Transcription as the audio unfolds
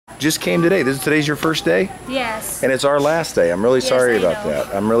just came today. Today's your first day? Yes. And it's our last day. I'm really sorry about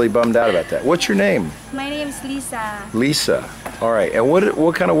that. I'm really bummed out about that. What's your name? My name is Lisa. Lisa. All right. And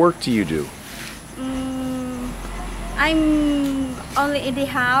what kind of work do you do? I'm only in the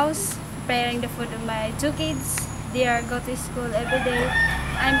house preparing the food of my 2 kids. They are go to school every day.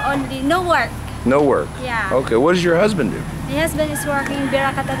 I'm only no work. No work. Yeah. Okay. What does your husband do? My husband is working in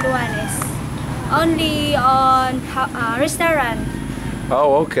Biracatatuanes. Only on restaurant.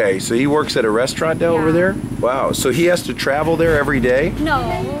 Oh, okay. So he works at a restaurant down over there? Wow. So he has to travel there every day? No.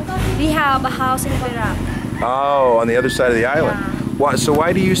 We have a house in Birac. Oh, on the other side of the island. Yeah. Why, so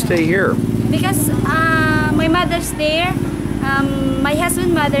why do you stay here? Because my mother's there. My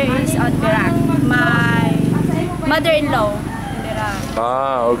husband's mother is on Birac. My mother-in-law in Birac.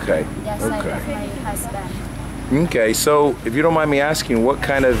 Ah, okay. Yes, Okay. my husband. Okay, so if you don't mind me asking, what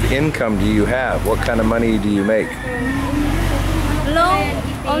kind of income do you have? What kind of money do you make? Low,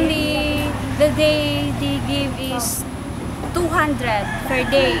 only the day they give is 200 per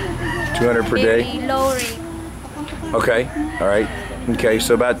day. 200 per day? Very low rate. Okay, all right. Okay,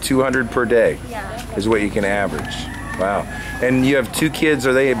 so about 200 per day Yeah. is what you can average. Wow. And you have 2 kids,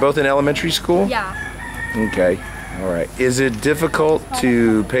 are they both in elementary school? Yeah. Okay, all right. Is it difficult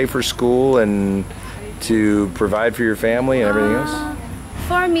to pay for school and to provide for your family and everything else?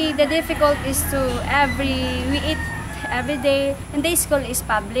 For me, the difficult is to we eat every day, and the school is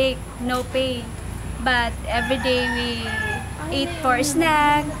public, no pay. But every day we eat for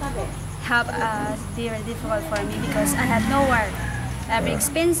snack. Very difficult for me because I have no work. Every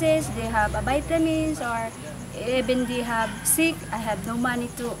expenses, they have a vitamins, or even they have sick, I have no money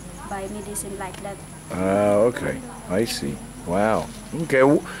to buy medicine like that. Okay, I see. Wow. Okay,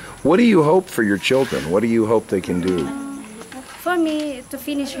 what do you hope for your children? What do you hope they can do? For me, to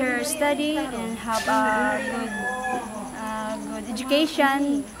finish her study and have a good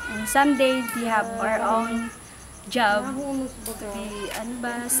education, and someday we have our own job to be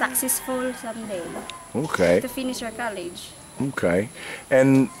successful someday. Okay. To finish her college. Okay.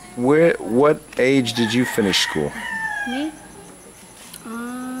 And what age did you finish school? Me?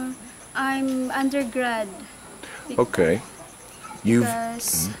 I'm undergrad. Okay. You've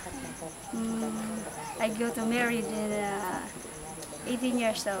Because I go to married in 18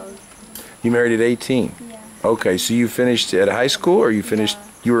 years old. You married at 18? Yeah. Okay, so you finished at high school, or you finished,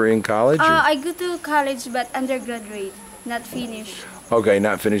 you were in college? Or? I go to college but undergraduate, not finished. Okay,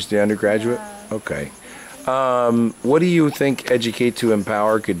 not finished the undergraduate? Okay. What do you think Educate to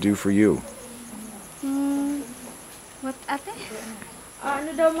Empower could do for you? What, ate?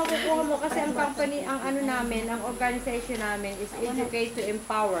 Ano daw makukuha mo kasi ang company, ang ano namin, ang organization namin is Educate to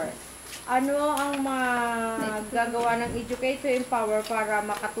Empower. Ano ang magagawa ng Educate to Empower para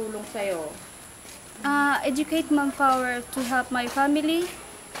makatulong sa'yo? Educate Manpower to help my family.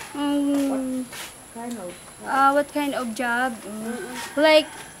 What kind of job? Like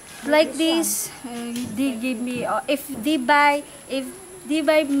this, they give me. If they buy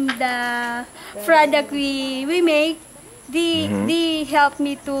the product we make, they help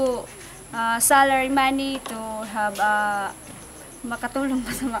me to salary money to have makatulong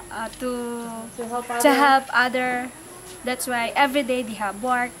to help other. That's why every day they have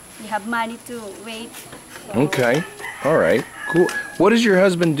work, they have money to wait. Okay, all right, cool. What does your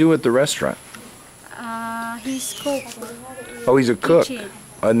husband do at the restaurant? He's cook. Oh, he's a cook Kitchen.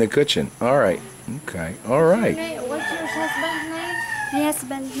 in the kitchen. All right, okay, all right. What's your husband's name? My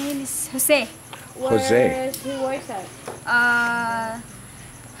husband's name is Jose. Jose. Where he works at?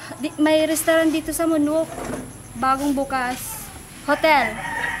 May restaurant dito sa Munok. Bagong bukas. Hotel.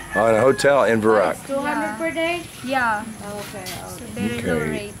 On a hotel in Verac. 200 per day? Yeah. Okay. So very low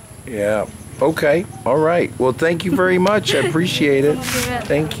rate. Yeah. Okay. All right. Well, thank you very much. I appreciate it.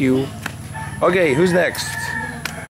 Thank you. Okay, who's next?